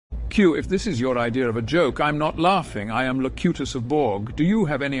Q, if this is your idea of a joke, I'm not laughing. I am Locutus of Borg. Do you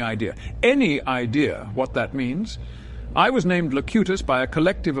have any idea what that means? I was named Locutus by a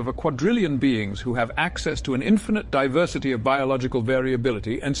collective of a quadrillion beings who have access to an infinite diversity of biological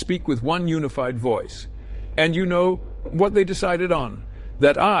variability and speak with one unified voice. And you know what they decided on?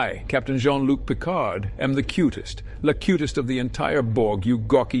 That I, Captain Jean-Luc Picard, am the cutest of the entire Borg, you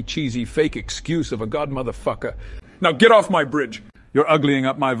gawky, cheesy, fake excuse of a godmotherfucker. Now get off my bridge! You're uglying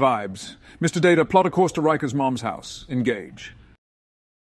up my vibes. Mr. Data, plot a course to Riker's mom's house. Engage.